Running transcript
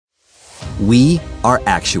We are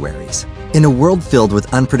actuaries. In a world filled with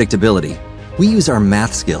unpredictability, we use our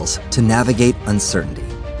math skills to navigate uncertainty.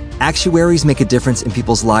 Actuaries make a difference in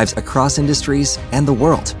people's lives across industries and the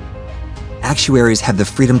world. Actuaries have the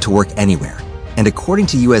freedom to work anywhere, and according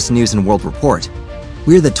to U.S. News and World Report,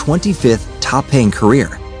 we're the 25th top-paying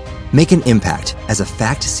career. Make an impact as a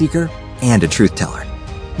fact seeker and a truth teller.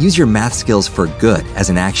 Use your math skills for good as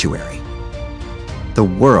an actuary. The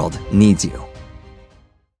world needs you.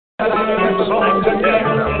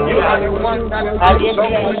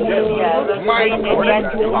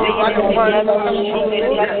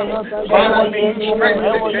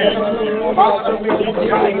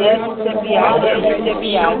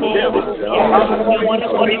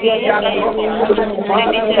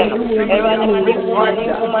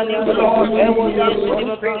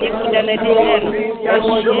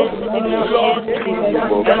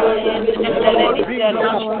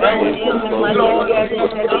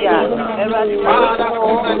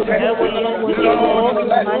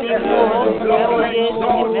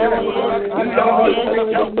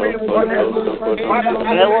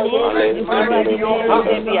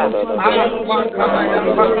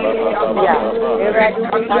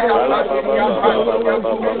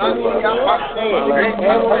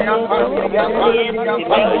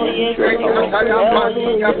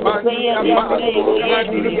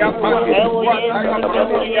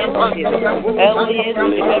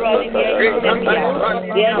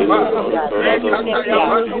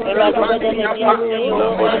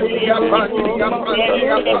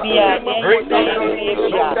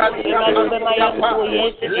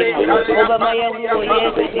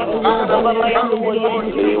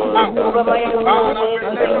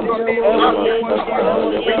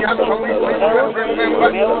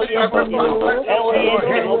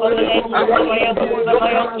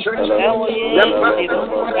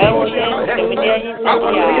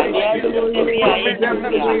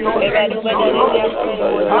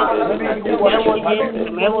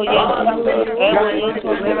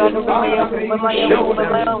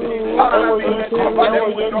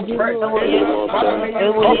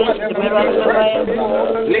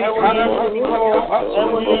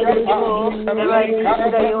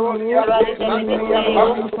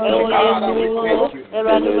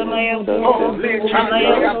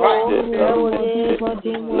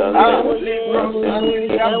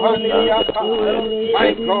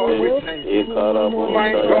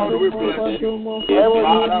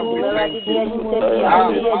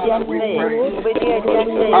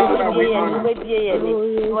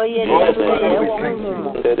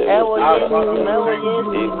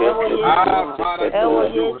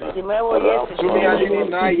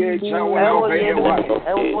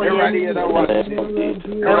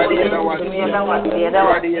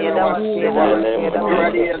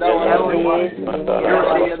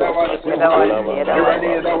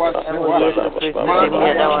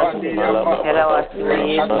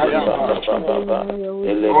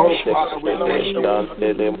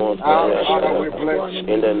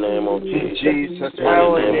 In the name of Jesus.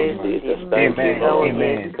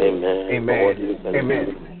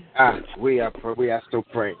 Amen. We are still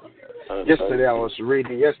praying. Yesterday I was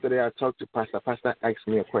reading. Yesterday I talked to Pastor. Pastor asked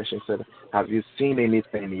me a question. Said, "Have you seen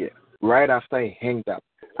anything yet?" Right after I hanged up,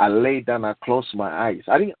 I laid down. I closed my eyes.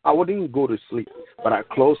 I wouldn't go to sleep, but I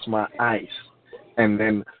closed my eyes, and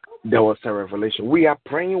then there was a revelation. We are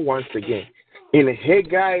praying once again in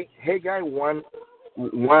Haggai 1.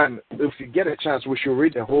 If you get a chance, we should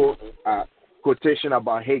read the whole quotation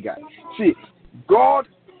about Haggai. See, God,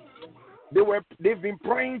 they've been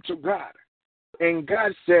praying to God, and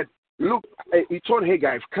God said, "Look," He told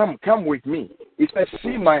Haggai, "Come with me." He said,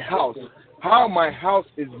 "See my house, how my house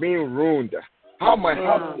is being ruined, how my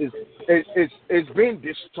house is being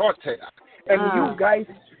distorted, and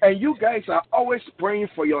you guys are always praying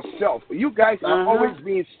for yourself. You guys are always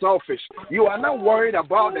being selfish. You are not worried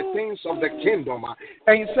about the things of the kingdom."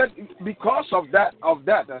 And he said, because of that,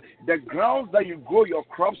 the grounds that you grow your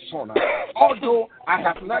crops on, although I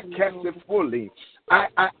have not kept it fully,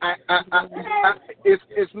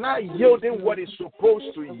 it's not yielding what it's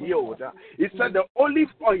supposed to yield. He said the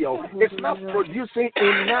olive oil is not producing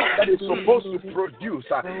enough that it's supposed to produce.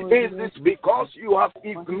 Is this because you have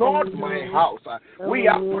ignored my house? We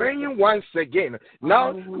are praying once again.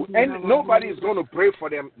 Now, and nobody is going to pray for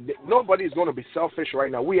them. Nobody is going to be selfish right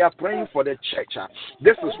now. We are praying for the church.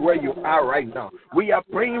 This is where you are right now. We are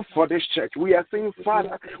praying for this church. We are saying,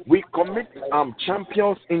 Father, we commit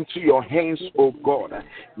champions into your hands, O God.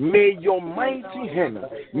 May your mighty hand,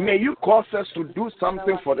 may you cause us to do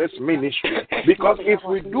something for this ministry. Because if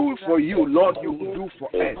we do for you, Lord, you will do for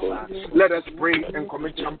us. Let us pray and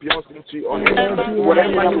commit champions into your hands.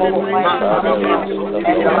 Whatever you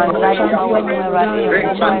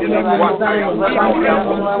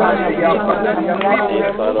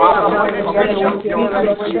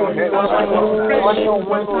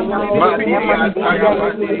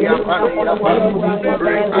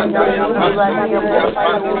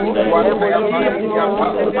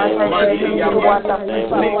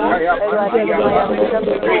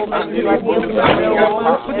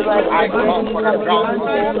I call for the ground to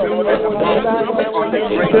be filled and the mountains on the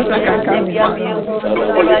great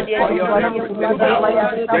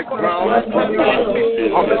the ground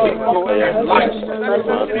of the people and life.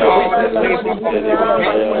 All the labor of the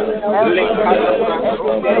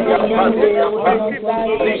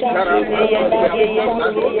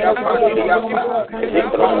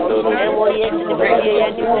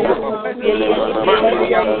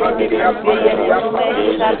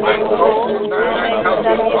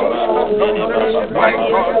my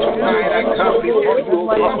God, tonight I come before you,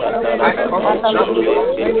 God. I come and jump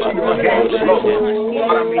into your hands, Lord.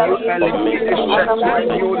 Father, may you elevate this church to a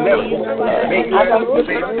new level. May you elevate this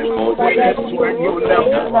witness to a new level.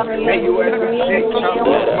 May you elevate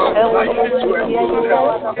Champions Mount Zion to a new level.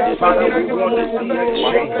 Father, we want to see a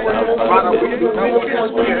change. Father, we do not want to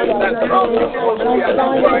experience that drought because we are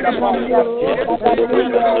not worried about it. We do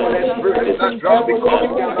not want to experience that drought because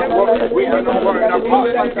we are not worried about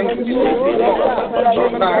it.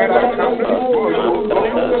 Tonight I come before you, Lord.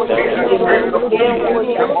 May the spirit of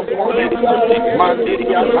obedience come upon me.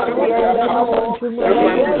 Mandiria Pagodia Power.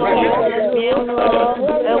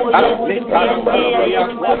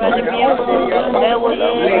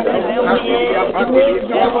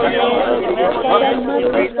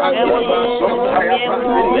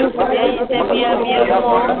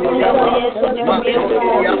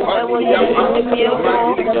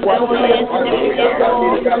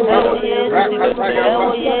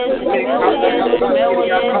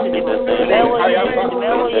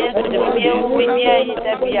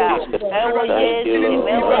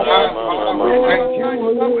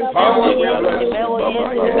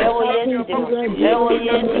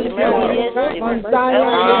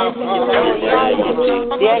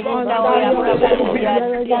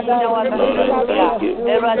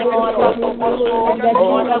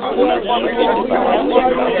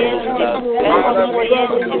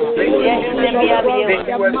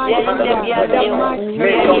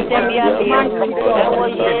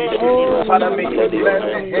 Father, may you bless the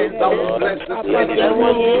hands that will bless the ministry. May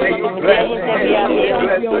you bless the hands that will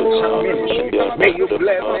bless the ministry. May you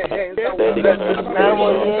bless the hands that will bless the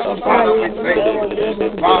ministry. Father, we thank you.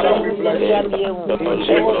 Father, we bless you.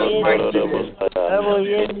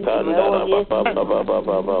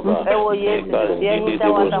 In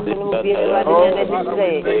Jesus'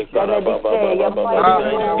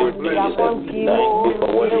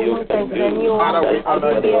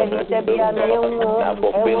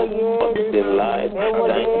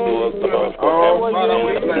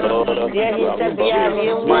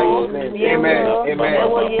 mighty name.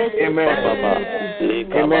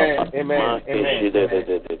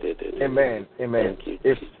 Amen.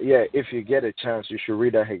 If you get a chance, you should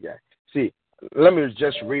read that Haggai. See, let me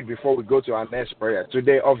just read before we go to our next prayer.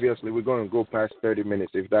 Today, obviously, we're going to go past 30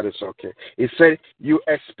 minutes, if that is okay. It said, you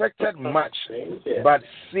expected much, but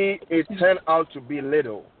see, it turned out to be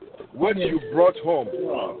little. What you brought home,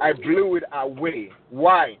 I blew it away.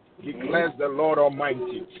 Why? Declares the Lord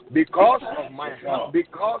Almighty. Because of my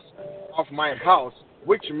house,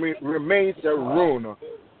 which remains a ruin,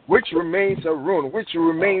 which remains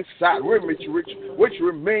sad, which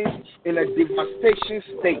remains in a devastation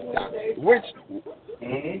state,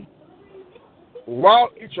 while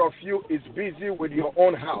each of you is busy with your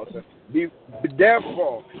own house,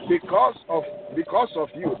 therefore, because of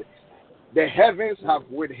you, the heavens have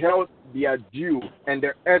withheld their dew and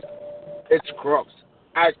the earth its crops.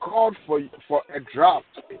 I called for a drought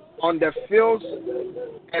on the fields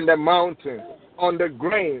and the mountains, on the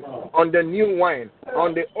grain, on the new wine,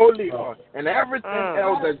 on the olive, and everything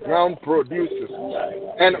else the ground produces,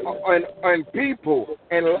 and people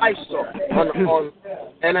and livestock,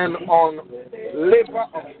 on labor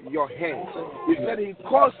of your hands. He said he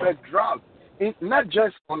caused a drought, not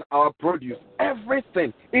just on our produce,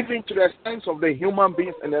 everything, even to the extent of the human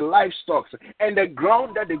beings and the livestock and the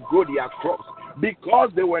ground that they grow their crops,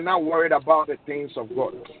 because they were not worried about the things of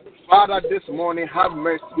God. Father, this morning have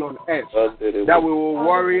mercy on us that we will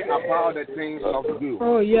worry about the things of you.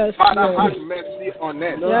 Oh, yes. Father, Lord. have mercy on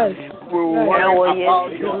us. Yes. We will worry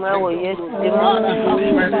about your things. Father, have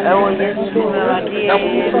mercy on us. That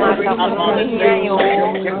we will worry about the things of your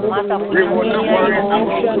kingdom. We will not worry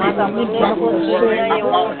about you, but we will worry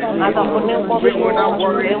about the kingdom. We will not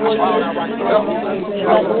worry about ourselves, but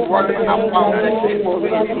we will worry about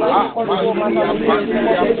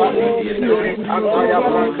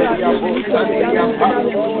the kingdom.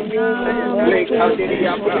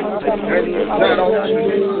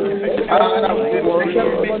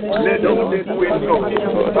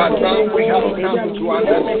 But now we have come to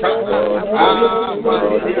understand.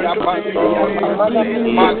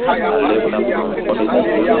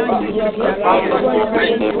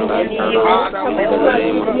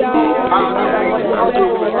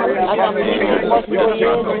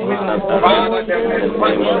 Father, the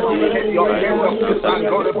expansion of your kingdom is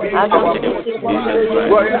going to be our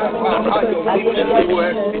worry about how your kingdom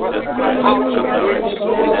will how to bring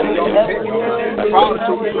souls to your kingdom, how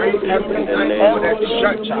to bring everything for the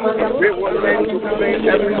church. We will learn to bring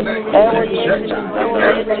everything for the church.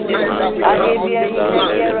 Every time that we come on this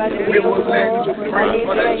line, we will learn to pray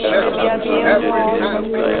for the church. Every time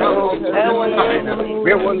we come on this line,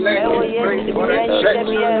 we will learn to pray for the church.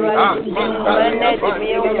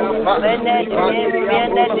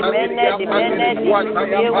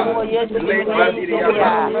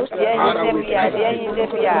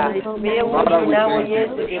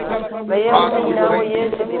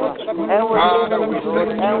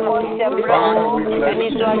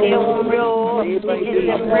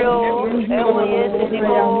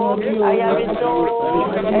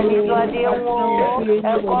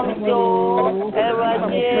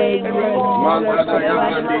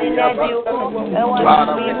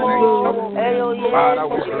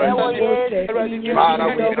 Father,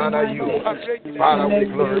 we honor you. Father, we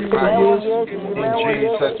glorify you. In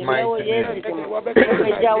Jesus' mighty name.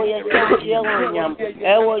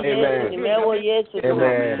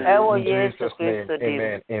 Amen. In Jesus' name.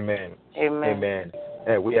 Amen. Amen.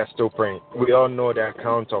 We are still praying. We all know the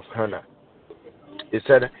account of Hannah. He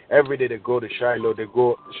said every day they go to Shiloh.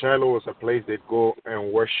 Shiloh was a place they go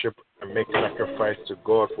and worship and make sacrifice to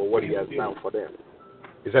God for what He has done for them.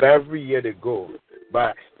 He said every year they go.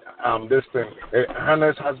 But this thing,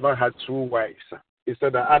 Hannah's husband had 2 wives. He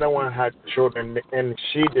said the other one had children, and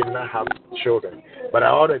she did not have children. But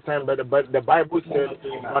all the time, but the Bible says,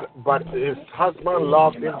 but his husband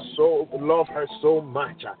loved her so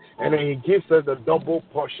much, and then he gives her the double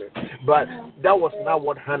portion. But that was not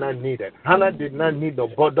what Hannah needed. Hannah did not need the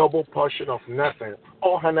double portion of nothing.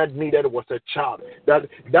 All Hannah needed was a child. That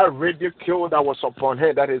ridicule that was upon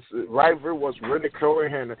her, that his rival was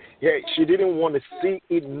ridiculing her, she didn't want to see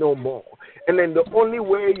it no more. And then the only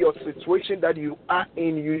way your situation that you are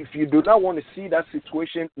in, if you do not want to see that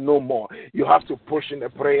situation no more, you have to push in a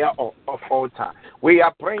prayer of altar. We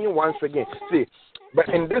are praying once again. See, but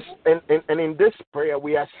in this prayer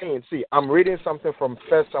we are saying, see, I'm reading something from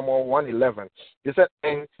 1 Samuel 1:11. He said,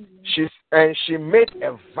 and she made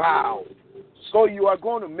a vow. So you are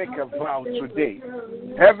going to make a vow today.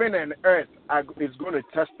 Heaven and earth is going to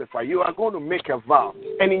testify. You are going to make a vow.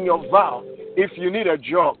 And in your vow, if you need a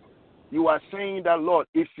job, you are saying that, Lord,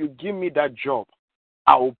 if you give me that job,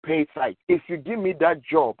 I will pay tithe. If you give me that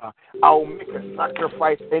job, I will make a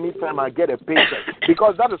sacrifice anytime I get a paycheck.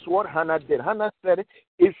 Because that is what Hannah did. Hannah said,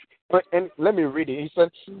 and let me read it. He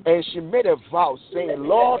said, and she made a vow saying,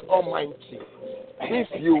 Lord Almighty, if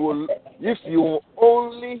you will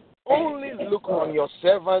only look on your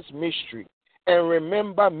servant's mystery and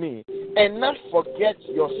remember me and not forget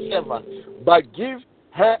your servant, but give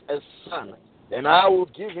her a son, and I will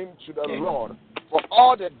give him to the Lord for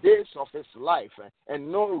all the days of his life,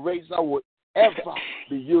 and no razor will ever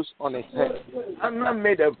be used on his head. Hannah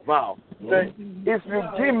made a vow that if you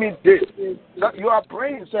give me this, that you are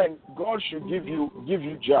praying saying God should give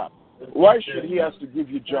you job. Why should he have to give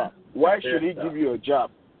you job? Why should he give you a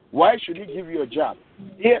job? Why should he give you a job?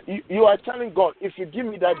 You are telling God, if you give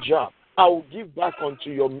me that job, I will give back unto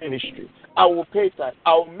your ministry. I will pay that.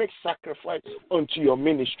 I will make sacrifice unto your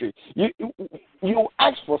ministry. You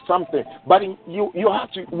ask for something, but you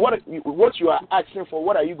have to what you are asking for.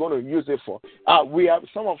 What are you going to use it for? We have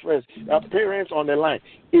some of us parents on the line.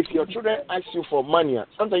 If your children ask you for money,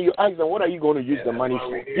 sometimes you ask them, what are you going to use the money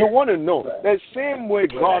for? You want to know. The same way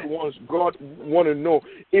God want to know,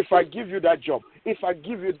 if I give you that job, if I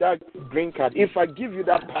give you that green card, if I give you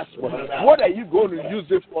that passport, what are you going to use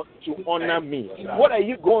it for to honor me? What are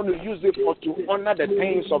you going to use it for to honor the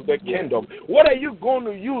things of the kingdom? What are you going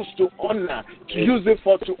to use to honor, to use it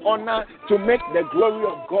to honor, to make the glory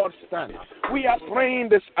of God stand. We are praying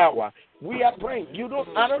this hour. We are praying.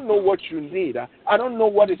 I don't know what you need. I don't know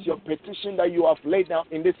what is your petition that you have laid down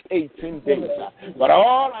in this 18 days. But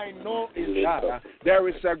all I know is that there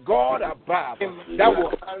is a God above that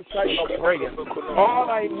will answer your prayer.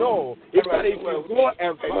 All I know is that if you go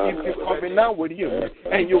and if you covenant with you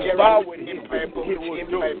and you vow with him, he will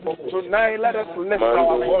do it. Tonight, let us lift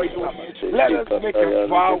our voice up. Let us make a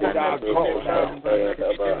vow with our God.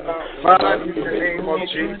 Father, in the name of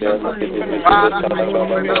Jesus, Father, I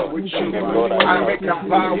covenant with you. I make a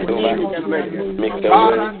vow with you today.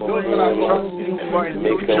 Father, those that are trusting for a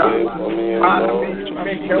new job, Father,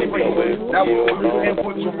 make a way that we will be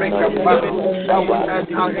able to make a vow that will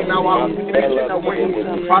end out in our making a way.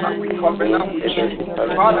 Father, we covenant with you.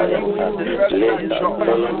 Father, if you give us that job,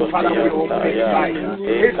 Father, we will make life.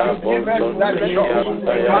 If you give us that job,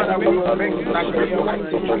 Father, we will make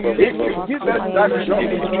sacrifice. If you give us that job,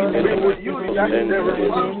 we will use that the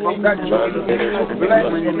result from that job to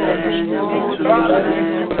bless you. Father,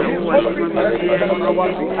 give us the blessing on our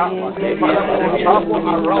behalf. Father, we will travel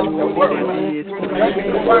around the world. Let me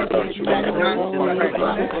want to be done for us.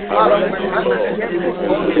 Father, when Hannah came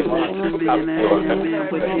before you,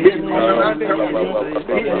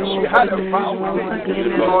 she had a vow with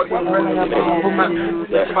you, Lord,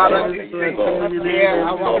 Father, this day, hear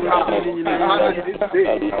our vow. Father, this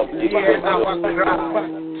day, hear our cry.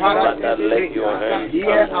 Father, this day,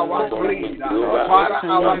 hear our plea. Father,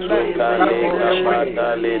 our plea.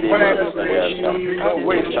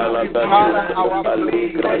 Father, our plea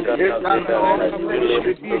is that all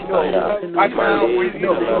should be known. And now we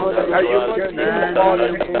know that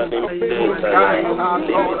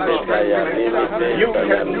you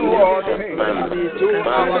can do all things. You can do all things to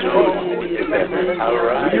our God.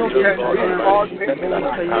 You can do all things.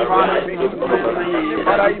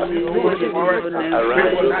 Father, if you do it for us, we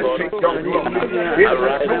will not take your glory. If you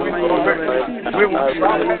do it for us, we will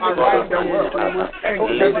travel around the world and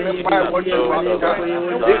testify what you have done.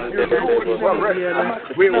 If you do it for us,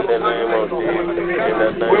 we will stand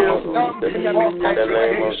before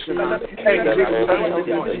congregation and give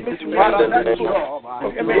testimony. Father, that job,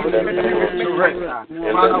 make it to rest.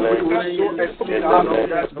 Father, we will so esteem our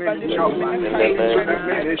Lord has been job into the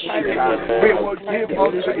ministry. We will give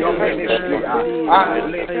unto your ministry.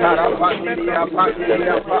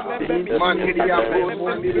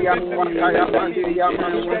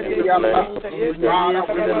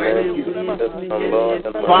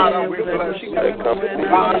 Father, we bless you.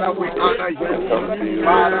 Father, we honor you.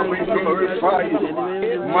 Father, we glorify you.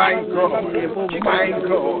 My God, my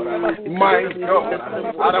God, my God.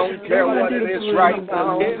 I don't care what it is right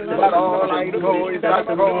now, but all I know is that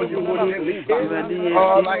God, you will deliver.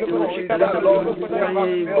 All I know is that Lord, you never fail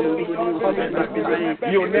in your covenant.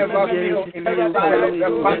 You never fail in the side of the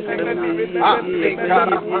family. I think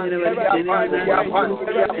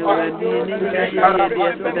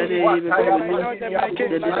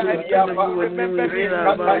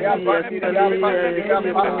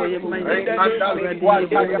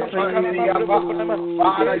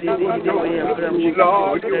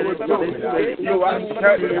Lord, you will do it. You are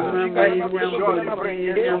certain, and you will surely bring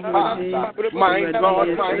it to pass. My God,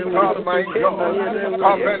 my God, my God.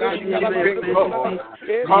 Covenant keeping God.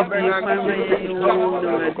 Covenant keeping God.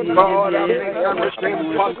 God, I make everything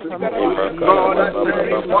possible. God, I say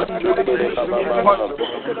impossibility is impossible.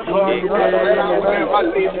 God, you said I will never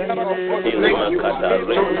leave you nor forsake you.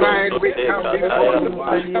 Tonight we come before you.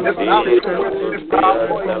 This afternoon we lift our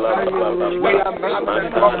voice. We are not in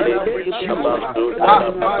covenant with you.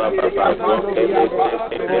 My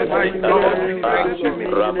God, we thank you.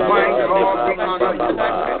 My God, we honor you.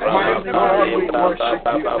 My God, we worship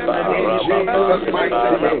you. In Jesus'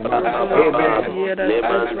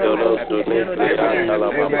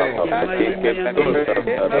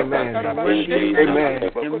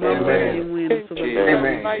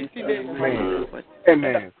 mighty name.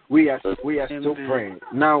 Amen. We are still praying.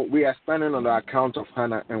 Now we are standing on the account of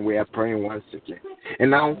Hannah and we are praying once again.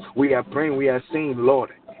 And now we are praying, we are saying,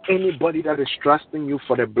 Lord, anybody that is trusting you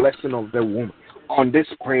for the blessing of the womb on this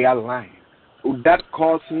prayer line, that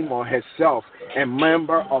calls him or herself a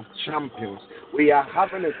member of champions, we are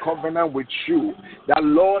having a covenant with you that,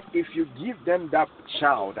 Lord, if you give them that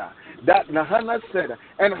child, that Hannah said,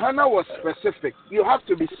 and Hannah was specific. You have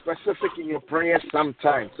to be specific in your prayers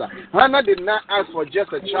sometimes. Hannah did not ask for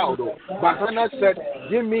just a child, but Hannah said,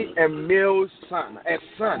 give me a male son, a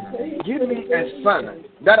son. Give me a son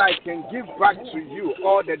that I can give back to you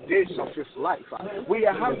all the days of his life. We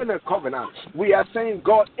are having a covenant. We are saying,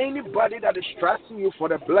 God, anybody that is trusting you for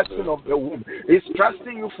the blessing of the womb, is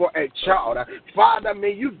trusting you for a child. Father,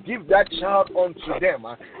 may you give that child unto them,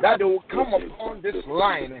 that they will come upon this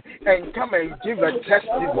line and come and give a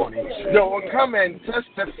testimony. They will come and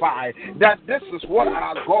testify that this is what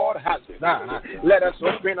our God has done. Let us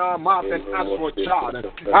open our mouth and ask for a child.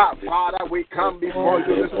 Father, we come before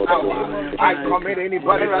you this hour. I commit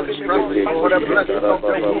anybody that is trusting for the blessing of the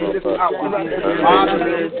womb this hour. Father,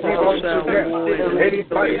 may you give unto them.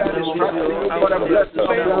 Anybody that is trusting you for the blessing of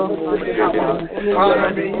the womb this hour. Father,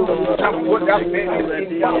 may you put that baby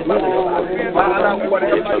in their body. Father,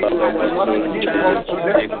 whatever it is, give unto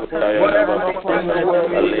them. Whatever it is,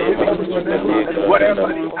 give unto them. Whatever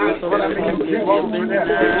it is, give unto them.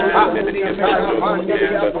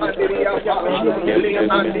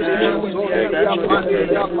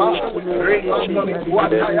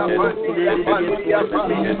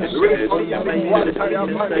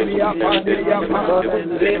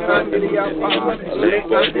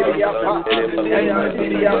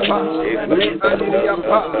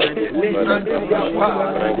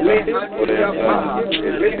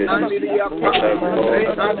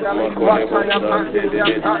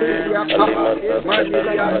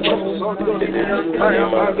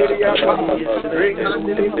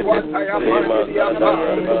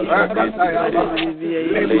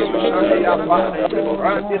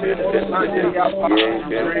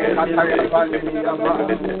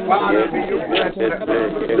 Father, bless them.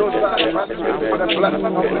 Those that are trusting for the blessing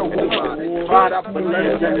of the womb. Father,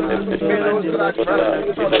 bless them.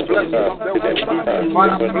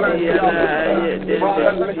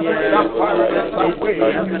 Father, take that barrenness away.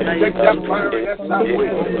 Take that barrenness away.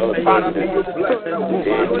 Father, may you bless the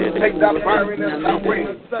woman. Take that barrenness away.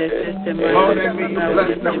 Lord, may you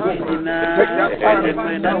bless the woman. Take that barrenness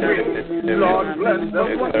away. Lord, bless the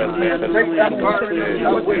woman. Take that barrenness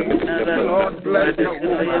away. Lord, bless the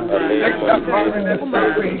woman. Take that barrenness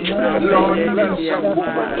away. Lord, bless the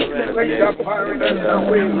woman. Take that barrenness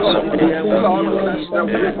away. Lord, bless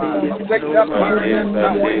the woman. Take that barrenness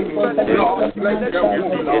away. Lord, bless the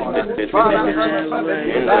woman. Father, answer the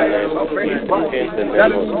desires of anybody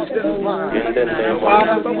that is on this line.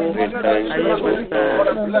 Father, we thank you for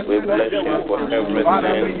the blessing of the woman.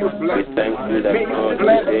 Father, may you bless them. May you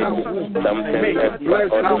bless our woman. May you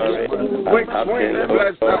bless our woman. With twins,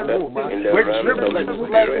 bless our woman. With triplets,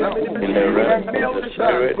 bless our woman. With a male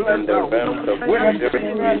son, bless our woman. With a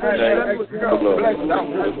female girl, bless our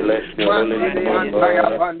woman. Bless your holy name,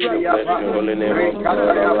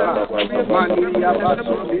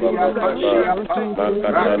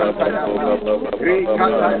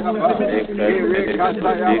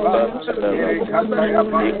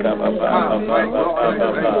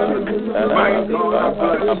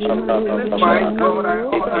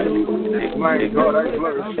 my God, I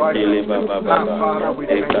glorify you. Father, we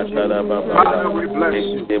thank you. Father, we bless you.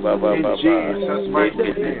 In Jesus' mighty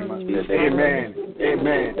name. Amen.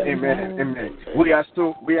 Amen. Amen. Amen. We are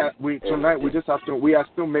still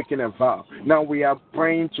making a vow. Now we are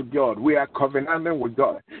praying to God. We are covenanting with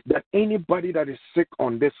God that anybody that is sick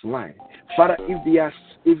on this line, Father, if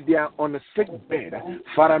they are on a sick bed,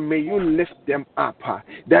 Father, may you lift them up,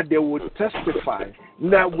 that they will testify.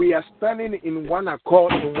 Now we are standing in one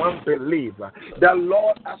accord, in one belief. That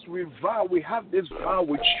Lord, as we vow, we have this vow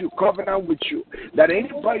with you, covenant with you, that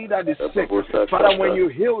anybody that is sick, Father, when you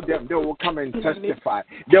heal them, they will come and testify.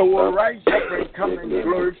 They will rise up and come and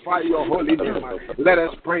glorify your holy name. Let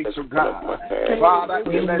us pray to God. Father,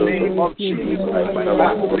 in the name of Jesus. You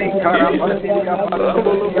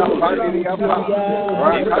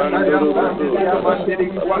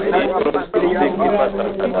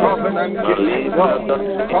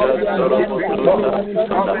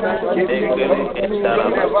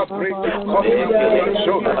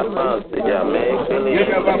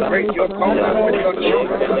never break your covenant with your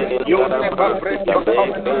children. You never break your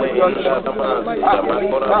covenant with your children.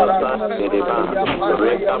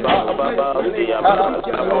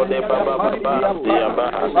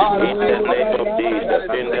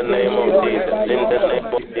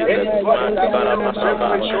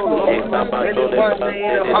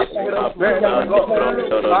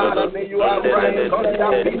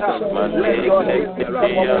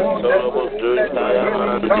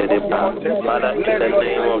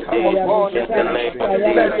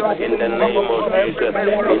 In the name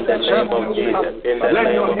of Jesus, in the name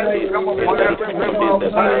of Jesus,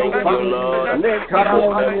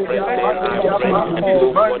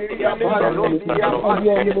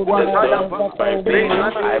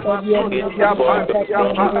 life. It's before the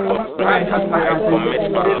I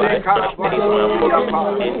commit my life, my faith, my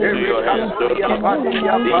body into your hands, Lord. We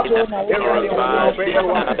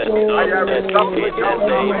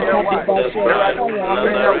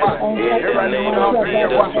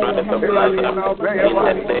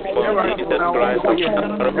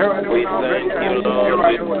thank you, Lord. We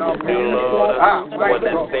thank you, Lord, for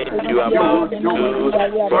the things you are about to do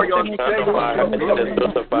for your son of our heart and the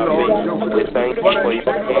source of our being. We thank you for your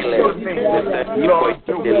healing. We thank you for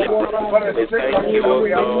your deliverance. We thank you, O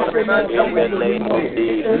Lord, in the name of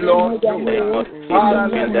Jesus.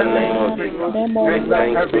 In the name of Jesus. We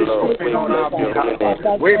thank you, Lord.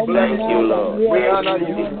 We bless you, Lord. We honor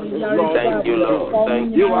you. Thank you, Lord.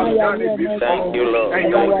 Thank you. Thank you, Lord. And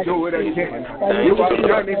you will do it again. You have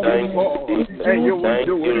done it before, and you will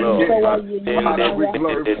do it again. Father, we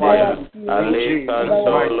glorify you.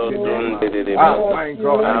 My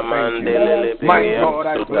God, I thank you. My God, I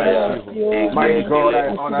bless you. My God, I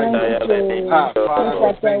honor you. Father, we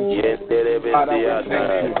thank you. Father, we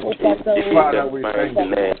thank you. Father, we thank you.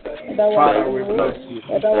 Father, we bless you.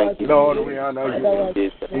 Lord, we honor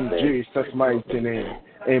you. In Jesus' mighty name.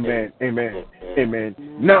 Amen. Amen. Amen.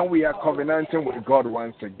 Now we are covenanting with God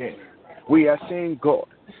once again. We are saying, God,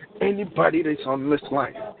 anybody that's on this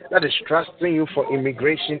line that is trusting you for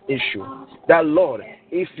immigration issue, that Lord,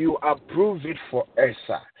 if you approve it for us,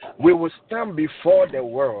 we will stand before the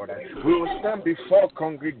world, we will stand before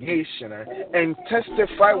congregation and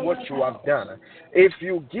testify what you have done. If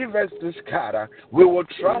you give us this card, we will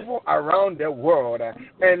travel around the world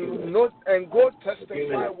and go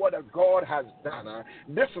testify what God has done.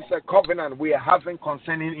 This is a covenant we are having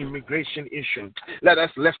concerning immigration issues. Let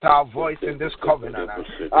us lift our voice in this covenant.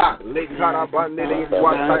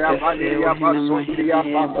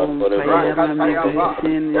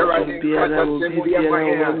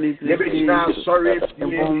 Sorry if you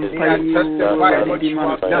testify what you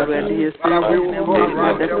have done. We will go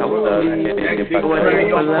around the world and declare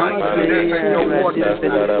your mightiness and your wonders,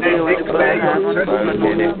 and declare your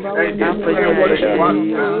testimony, and declare what you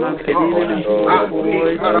have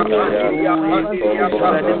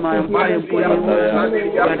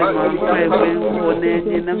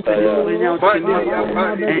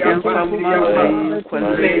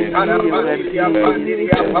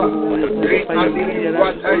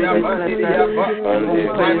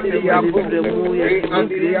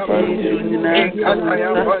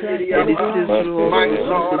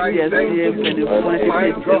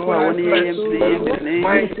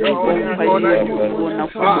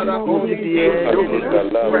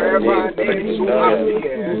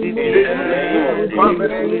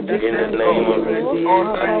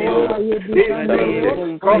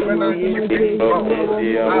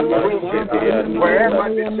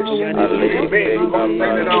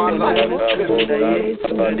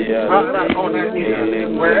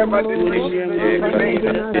wherever the decision is made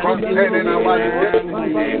concerning our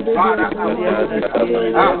destiny, Father, Father,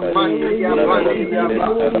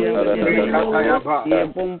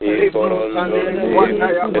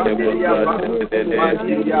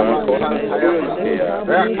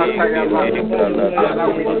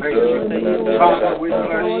 we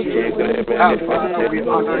bless you. Father, we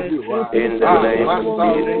honor you. In the name of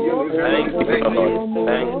Jesus.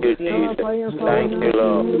 Thank you, Jesus. Thank you,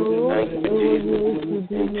 Lord. Thank you, Jesus.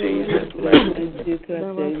 In Jesus' name.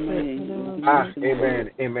 Amen.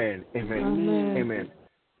 Amen. Amen. Amen.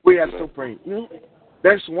 We are still praying.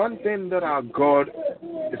 There's one thing that our God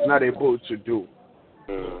is not able to do.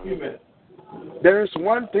 There is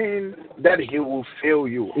one thing that He will fail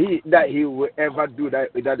you. That He will ever do that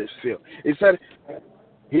is fail. He said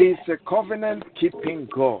He is a covenant-keeping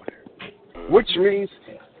God, which means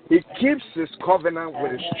He keeps His covenant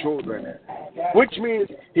with His children, which means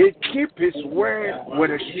He keeps His word with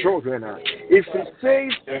His children. If He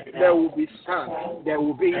says there will be sun, there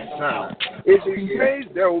will be sun. If He says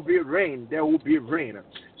there will be rain, there will be rain.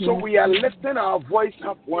 So we are lifting our voice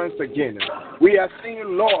up once again. We are saying,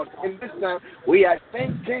 Lord, in this time, we are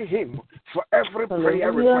thanking Him for every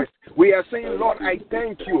prayer request. We are saying, Lord, I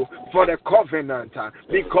thank you for the covenant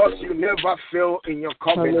because you never fail in your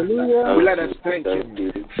covenant. Let us thank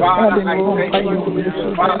you. Father, I thank you.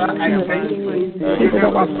 Father, I thank you. You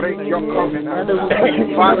never break your covenant.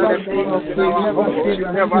 Father, the things in our homes, you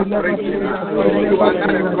never break it. You are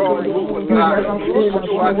not a God who will lie.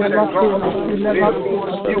 You are not a God who will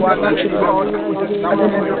fail. You are not a God who will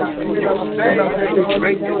disappoint. You say that you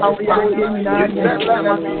bring it out back. You said that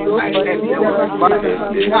it be light and there was fire.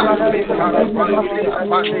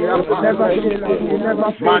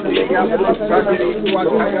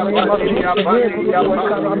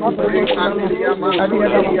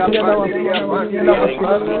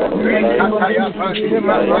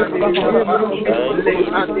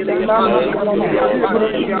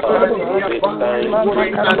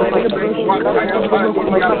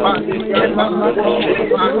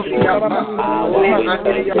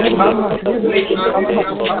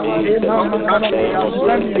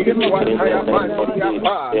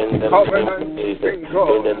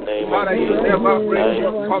 Father, you never break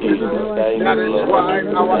your covenant. That is why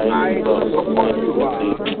our eyes are upon you.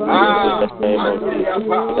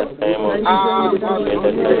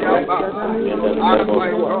 My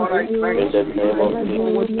God, I thank you.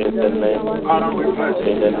 Father, we bless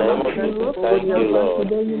you. Thank you, Lord.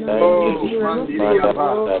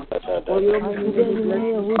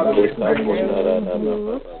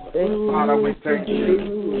 Father, we thank you.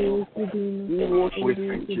 We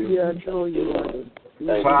thank you.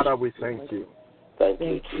 Father, we thank you. Thank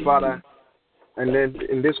you, Father. And then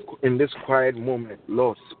in this quiet moment,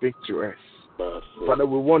 Lord, speak to us. Father,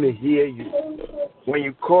 we want to hear you. When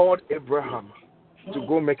you called Abraham to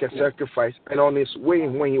go make a sacrifice, and on his way,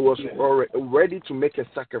 when he was ready to make a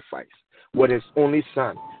sacrifice with his only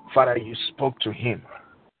son, Father, you spoke to him.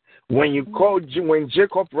 When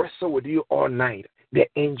Jacob wrestled with you all night, the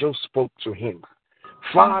angel spoke to him.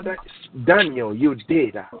 Father, Daniel, you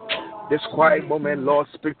did. This quiet moment, Lord,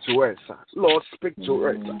 speak to us. Lord, speak to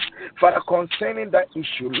us. Father, concerning that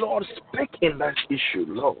issue, Lord, speak in that issue,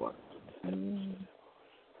 Lord.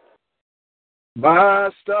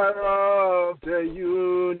 Master of the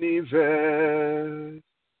universe,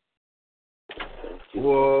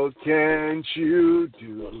 what can't you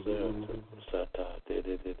do?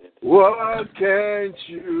 What can't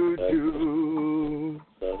you do,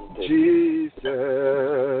 Jesus?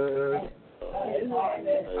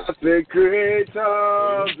 As the creator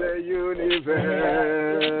of the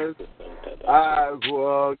universe,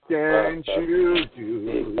 what can't you do?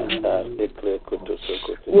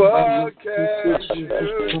 What can't you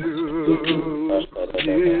do,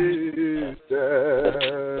 Jesus?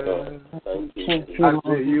 I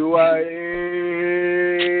say you are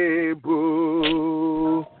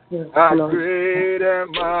able, a great and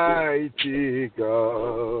mighty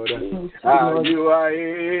God. You are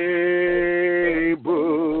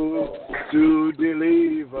able to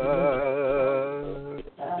deliver.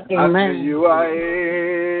 Amen. You are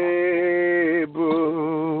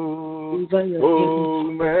able, oh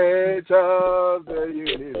Master of the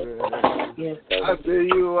universe. Yes. I say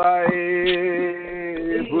you are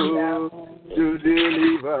able to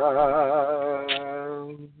deliver.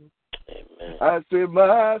 I say,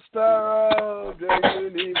 Master of the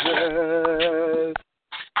universe,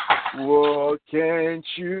 what can't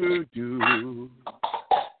you do?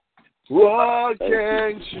 What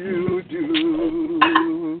can't you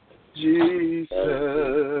do, Jesus?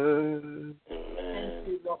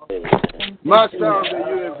 Master of the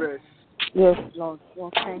universe, yes, Lord.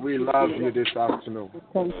 we love you this afternoon.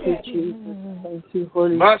 Thank you, Jesus. Thank you,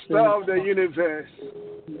 Holy Master Spirit. of the universe,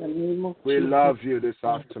 In the name of we Jesus. love you this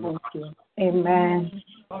afternoon. Thank you. Amen.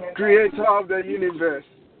 Creator of the universe,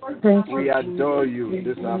 Thank you. we adore you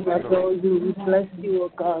this We afternoon. adore you. We bless you, O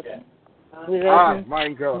God. We My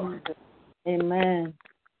God. Amen.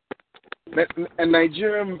 A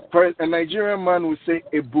Nigerian man would say,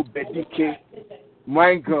 Ebubedike.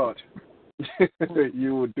 My God,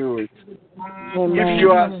 you will do it. Amen. If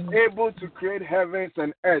you are able to create heavens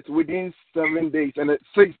and earth within 7 days, and the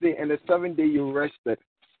 6th day and the 7th day you rested,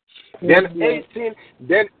 then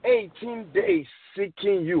 18 days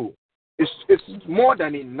seeking you. It's more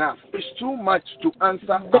than enough. It's too much to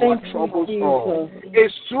answer our troubles all.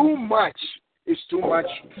 It's too much. It's too much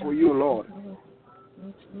for you, Lord.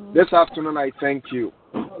 This afternoon, I thank you.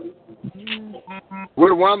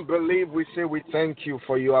 With one belief, we say we thank you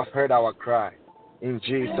for you have heard our cry. In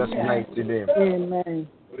Jesus' mighty name. Amen.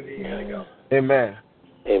 Amen.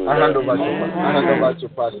 Amen. I hand over to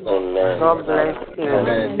Pastor. Amen. God bless you.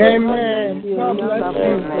 Amen. Amen. God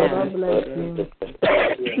bless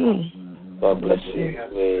you. God bless you.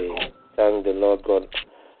 We thank the Lord God.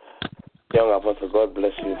 Young Apostle, God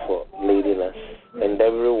bless you for leading us. And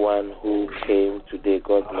everyone who came today,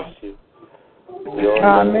 God bless you.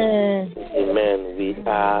 Amen. Amen. We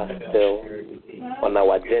are still on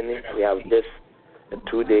our journey. We have just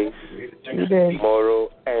 2 days. Tomorrow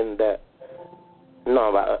and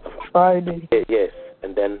Friday. Yes,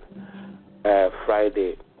 and then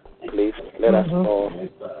Friday. Please let us all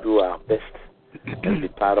do our best and be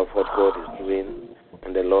part of what God is doing,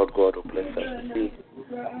 and the Lord God will bless us to see.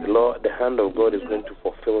 The hand of God is going to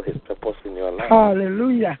fulfill His purpose in your life.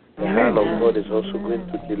 Hallelujah. The hand of God is also going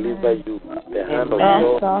to deliver you The hand of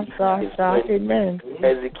God is going to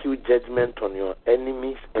execute judgment on your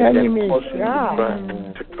enemies and then cause you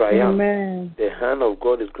to triumph. Amen. The hand of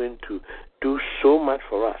God is going to do so much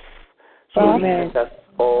for us. So let us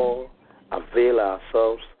all avail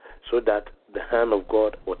ourselves so that the hand of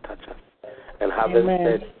God will touch us. And having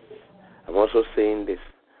said, I'm also saying this.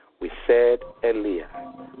 We said earlier,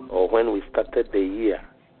 or when we started the year,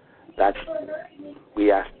 that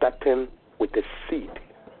we are starting with a seed.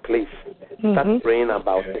 Please start praying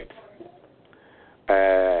about it.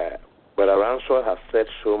 Brother Ransford has said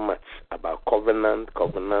so much about covenant.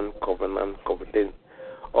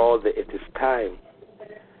 It is time.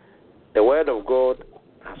 The word of God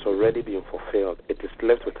has already been fulfilled. It is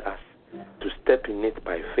left with us to step in it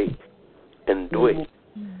by faith and do it,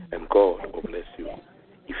 and God will bless you.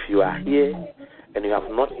 If you are here and you have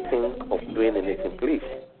not think of doing anything, please.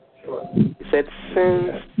 He said,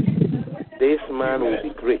 since this man will be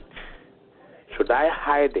great, should I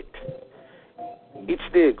hide it?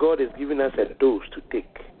 Each day God is giving us a dose to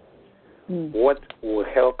take. What will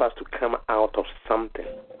help us to come out of something?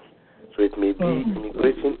 So it may be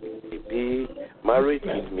immigration, it may be marriage,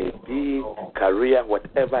 it may be career,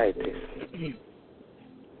 whatever it is.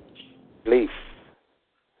 Please,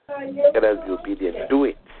 let us be obedient. Do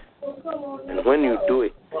it. And when you do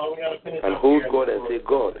it, and hold God and say,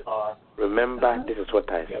 God, remember, this is what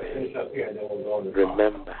I say.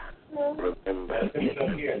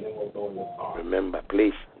 Remember,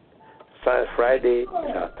 please. Friday is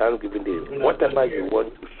our Thanksgiving day. Whatever you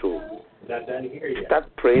want to sow,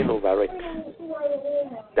 start praying over it.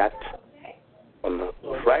 That on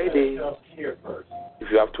Friday,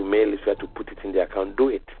 if you have to mail, if you have to put it in the account, do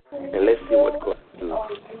it. And let's see what God will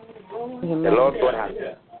do. The Lord God has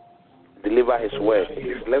delivered His word.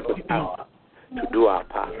 He's left with us to do our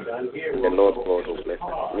part. And the Lord God will bless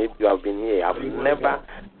us. Maybe you have been here. I've never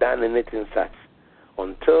done anything such.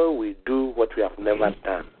 Until we do what we have never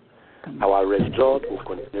done, our result will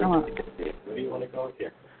continue to be the same.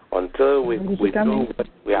 Until we do what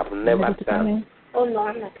we have never done,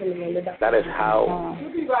 that is how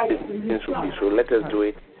things will be. So let us do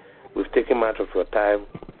it. We've taken much of your time.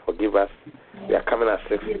 Forgive us. We are coming at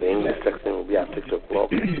 6. The English section will be at 6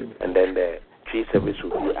 o'clock. And then the tree service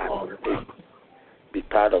will be at 8. Be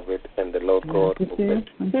part of it, and the Lord God will bless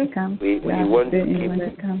you. We want to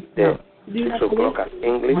keep the 6 o'clock at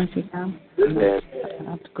English, and then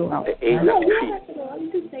the 8 at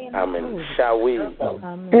 3. Amen. Shall we all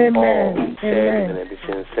share in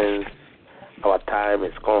addition, since our time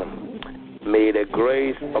is gone? May the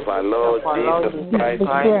grace of our Lord Jesus Christ,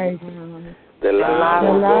 the love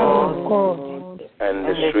of God, and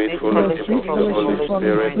the sweet fellowship of the Holy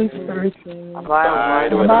Spirit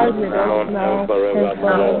abide with us now and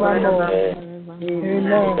forevermore.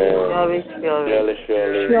 Amen.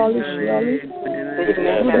 Surely,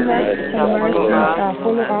 goodness shall follow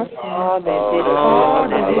us all the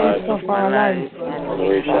days of our lives, and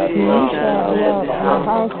we shall dwell in the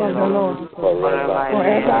house of the Lord forever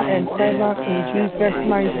and ever, in Jesus'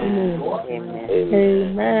 mighty name.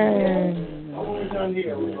 Amen.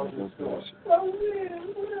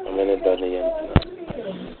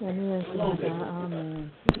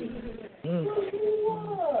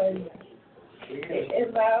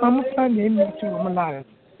 I'm finding it too. I'm alive.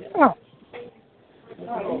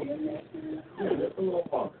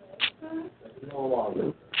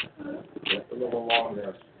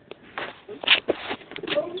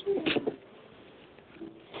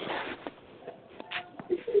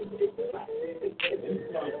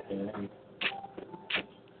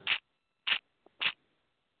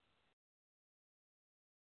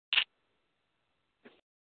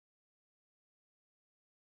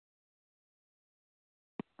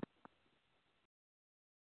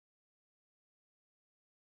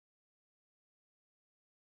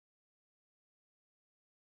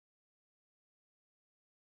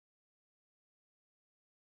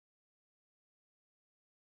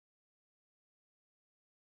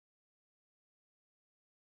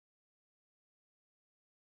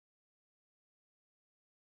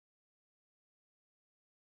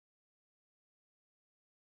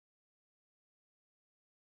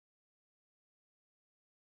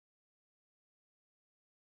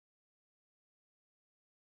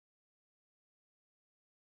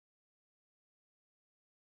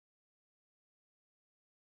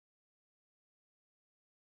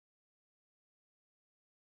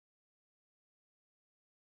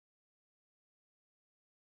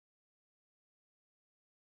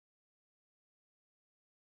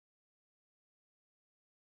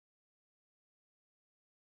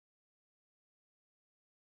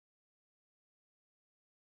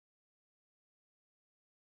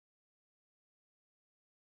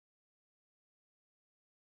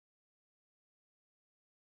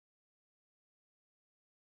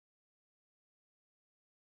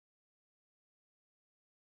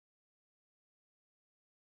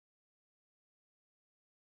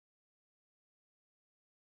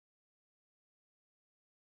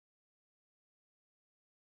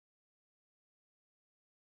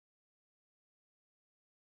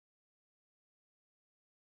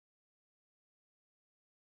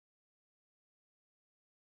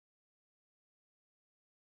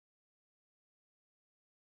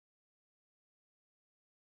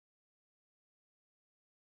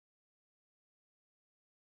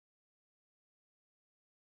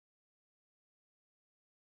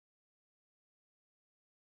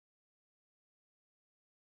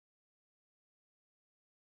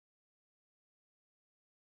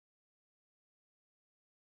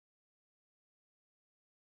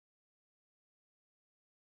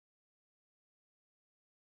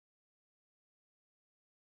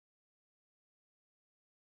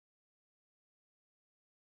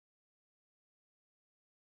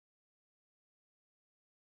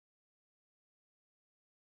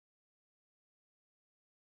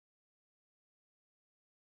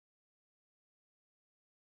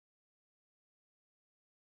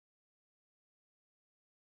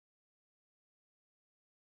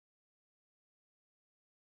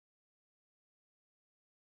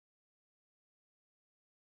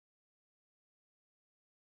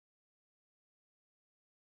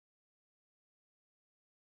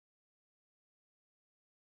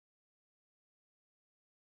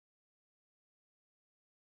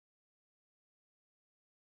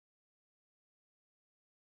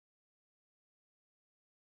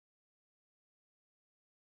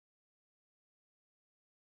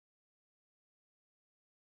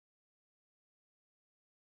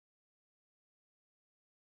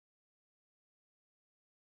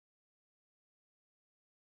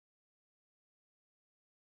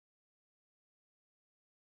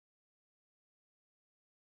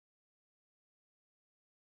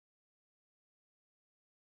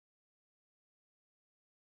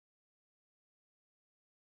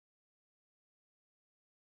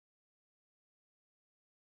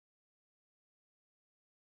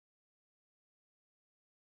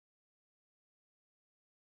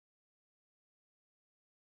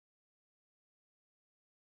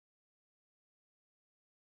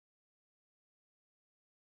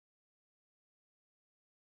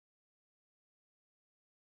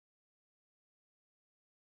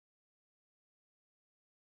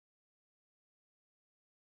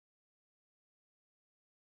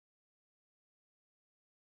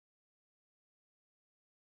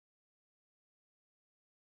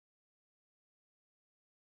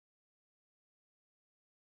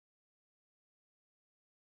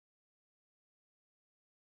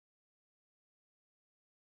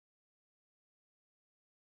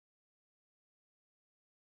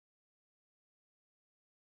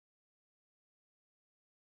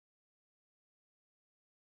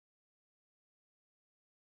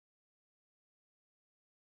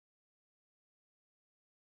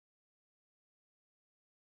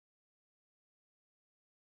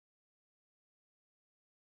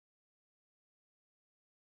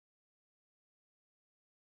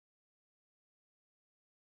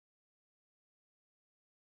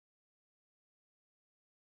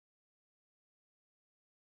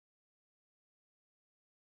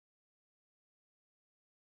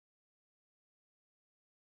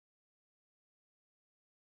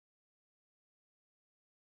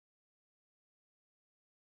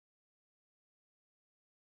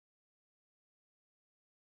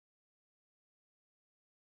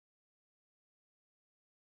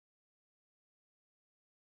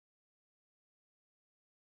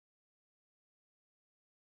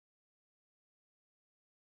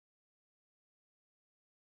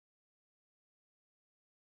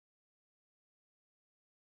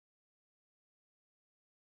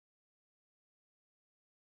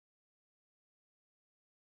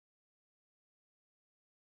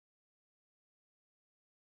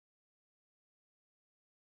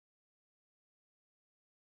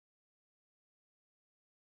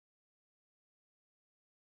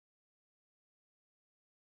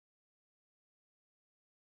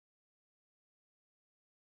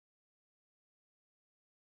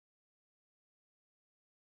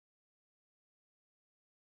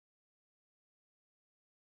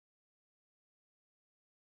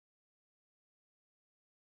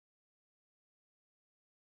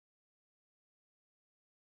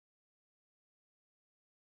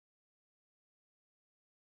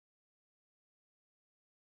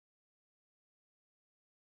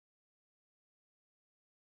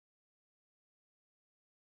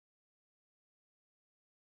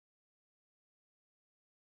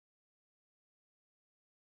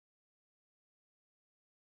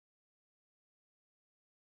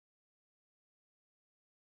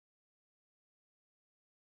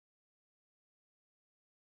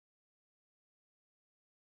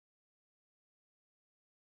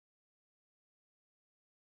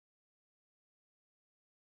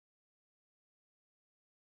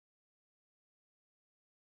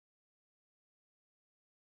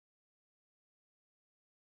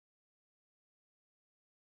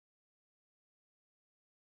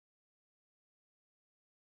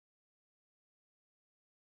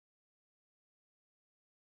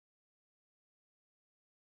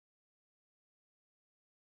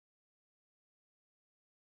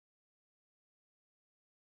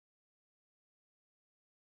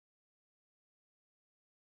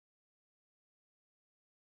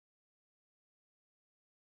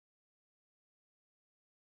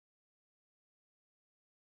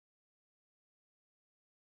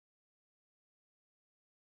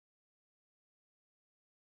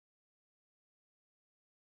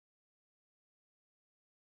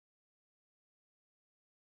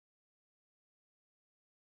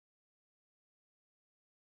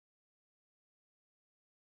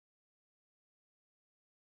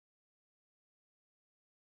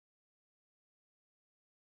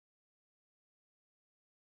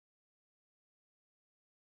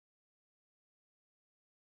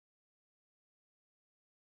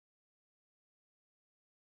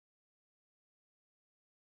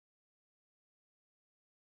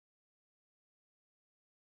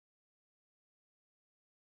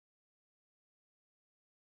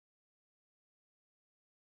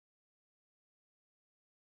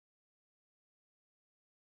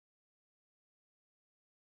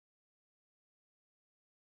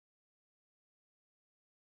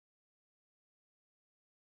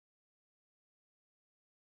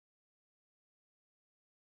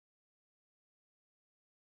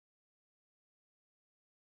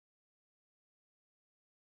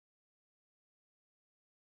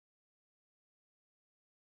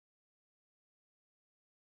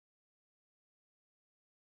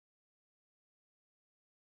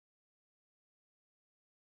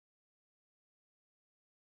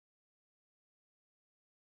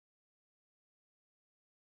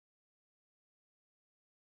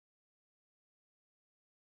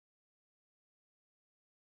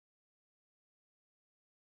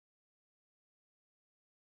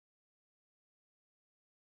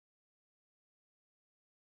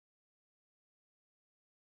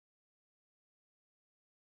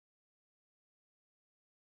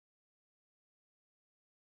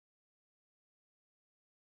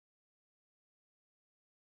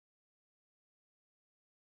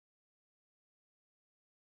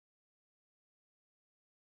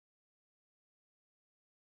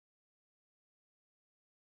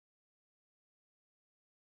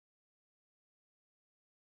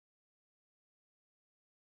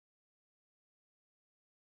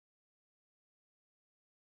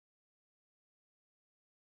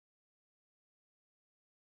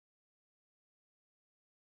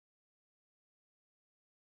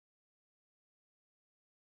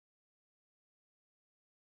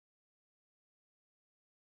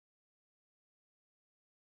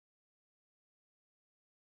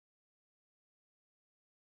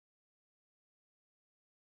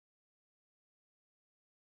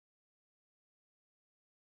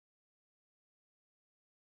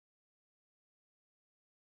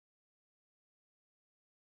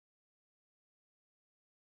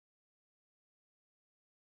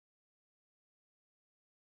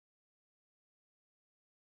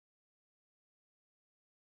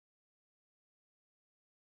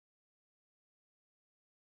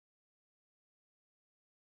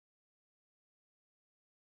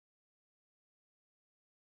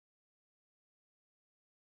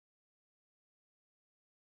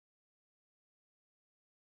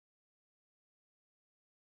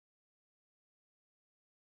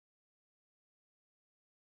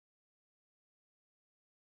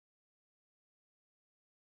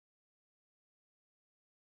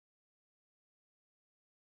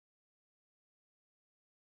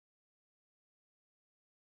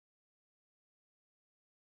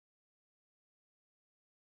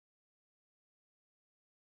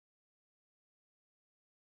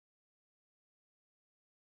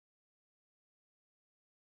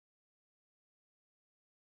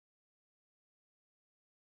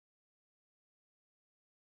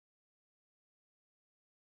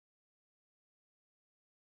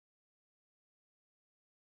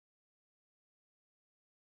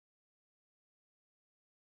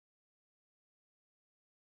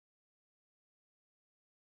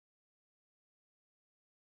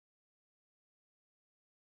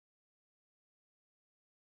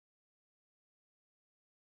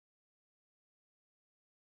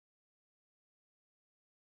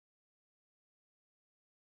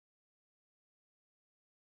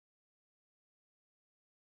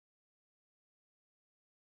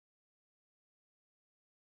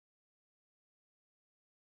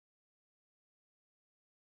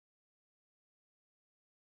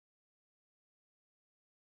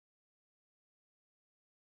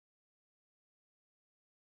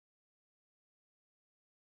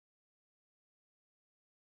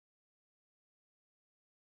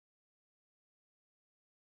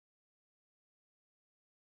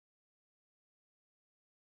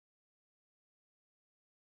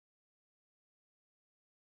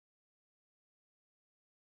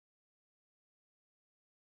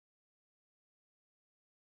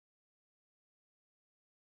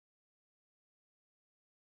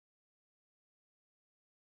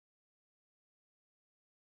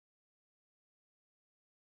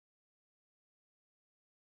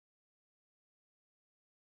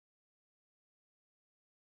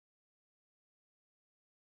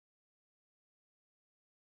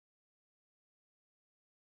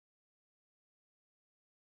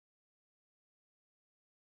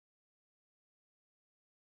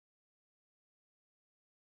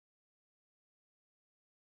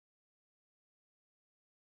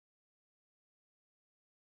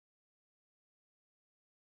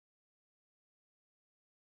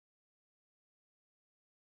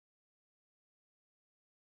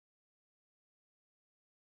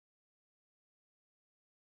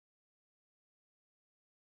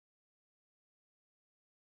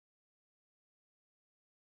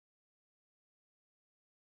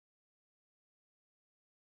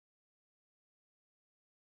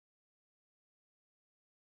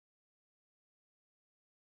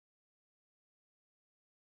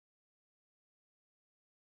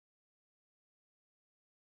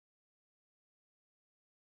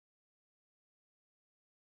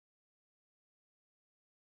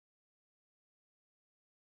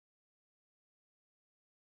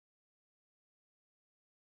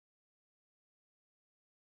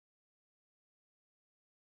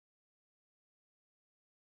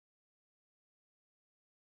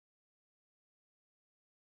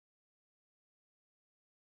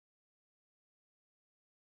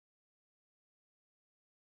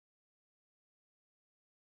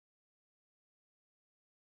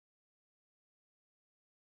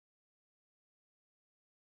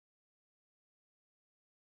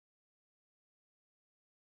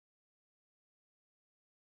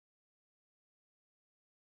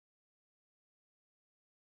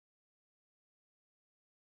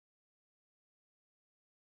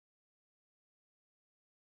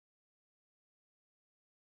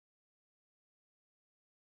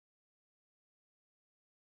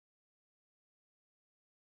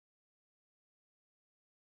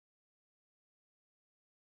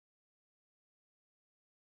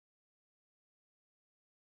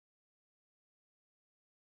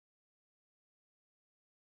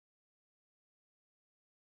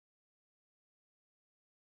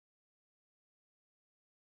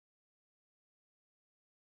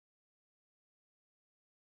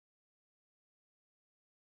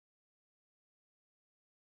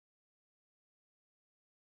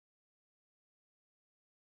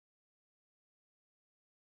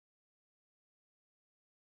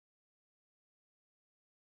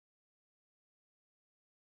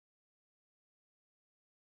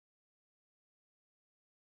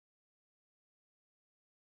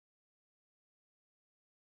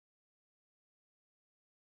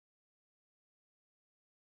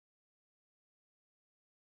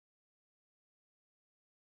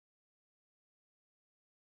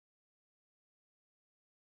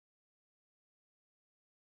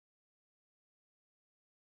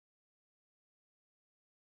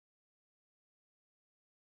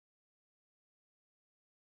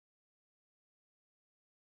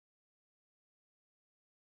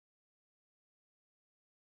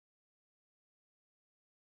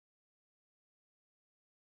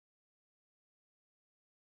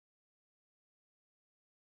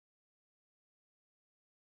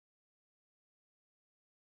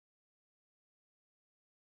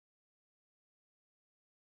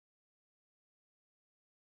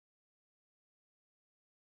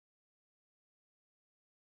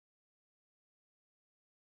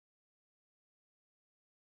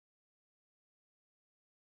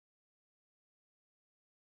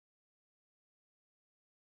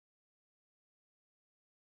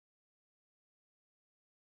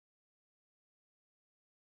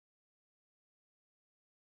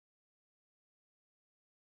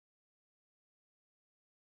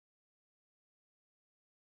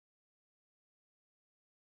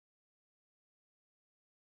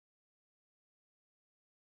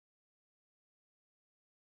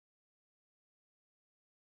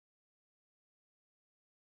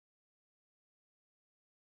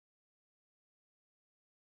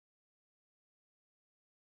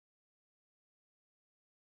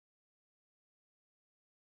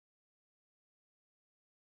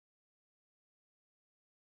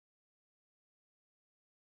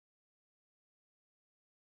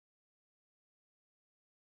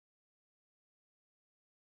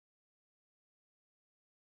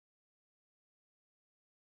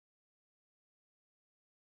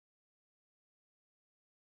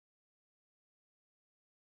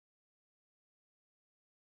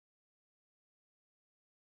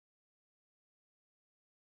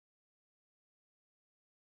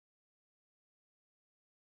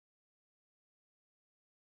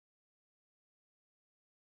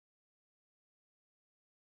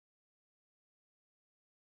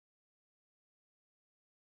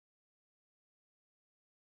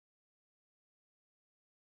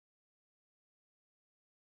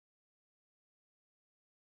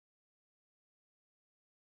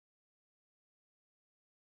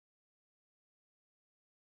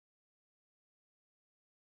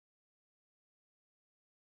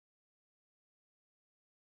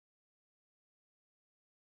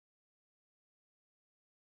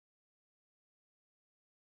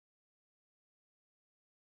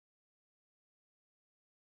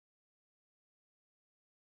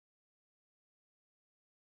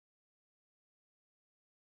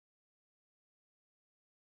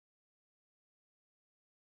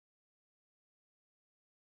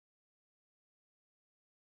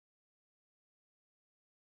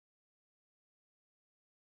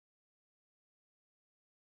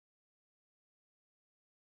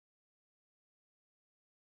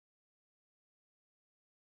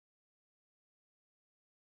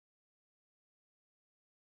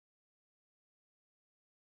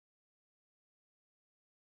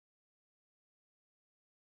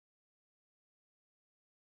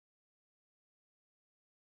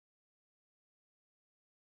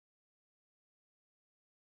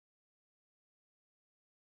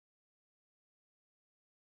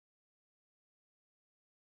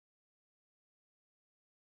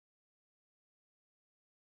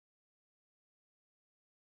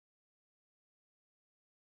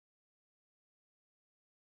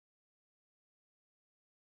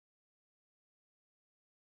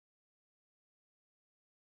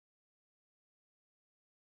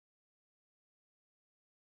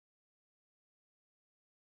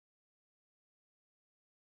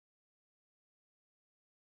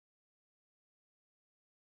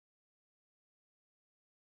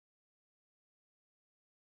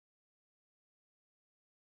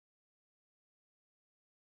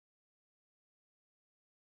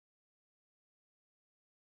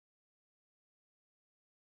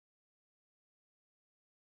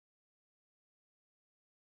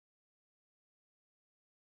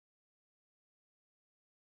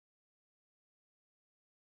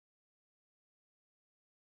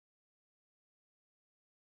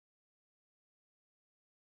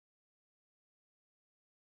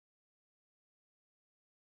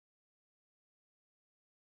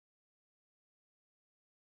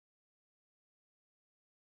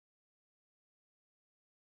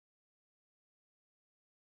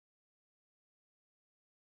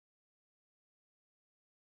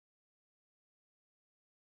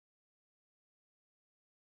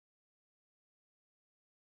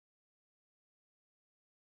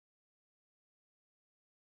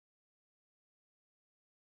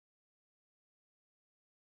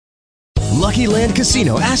 Lucky Land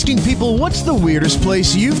Casino, asking people, what's the weirdest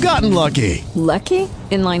place you've gotten lucky? Lucky?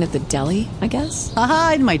 In line at the deli, I guess?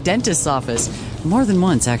 Aha, in my dentist's office. More than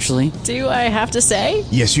once, actually. Do I have to say?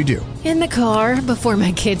 Yes, you do. In the car before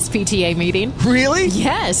my kids' PTA meeting. Really?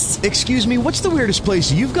 Yes. Excuse me, what's the weirdest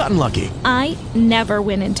place you've gotten lucky? I never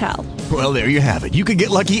win and tell. Well, there you have it. You can get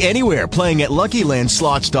lucky anywhere, playing at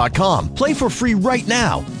LuckyLandSlots.com. Play for free right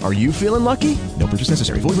now. Are you feeling lucky? No purchase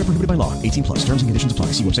necessary. Void where prohibited by law. 18+. Terms and conditions apply.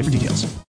 See website for details.